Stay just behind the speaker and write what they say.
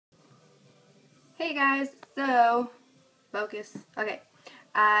Hey guys, so focus. Okay,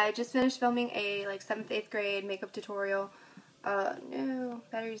 I just finished filming a 7th, 8th grade makeup tutorial. No,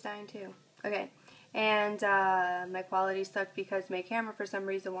 battery's dying too. Okay, and my quality sucked because my camera for some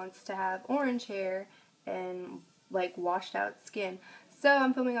reason wants to have orange hair and washed out skin. So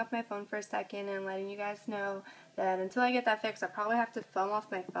I'm filming off my phone for a second and letting you guys know that until I get that fixed, I'll probably have to film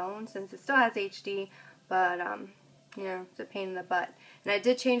off my phone since it still has HD, but you know, it's a pain in the butt. And I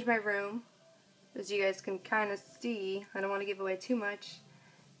did change my room. As you guys can kind of see, I don't want to give away too much.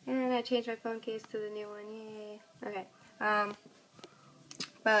 And I changed my phone case to the new one. Yay. Okay.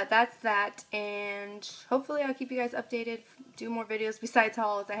 But that's that. And hopefully I'll keep you guys updated. Do more videos besides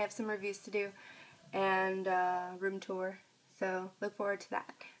hauls. I have some reviews to do. And room tour. So look forward to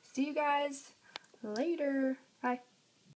that. See you guys later.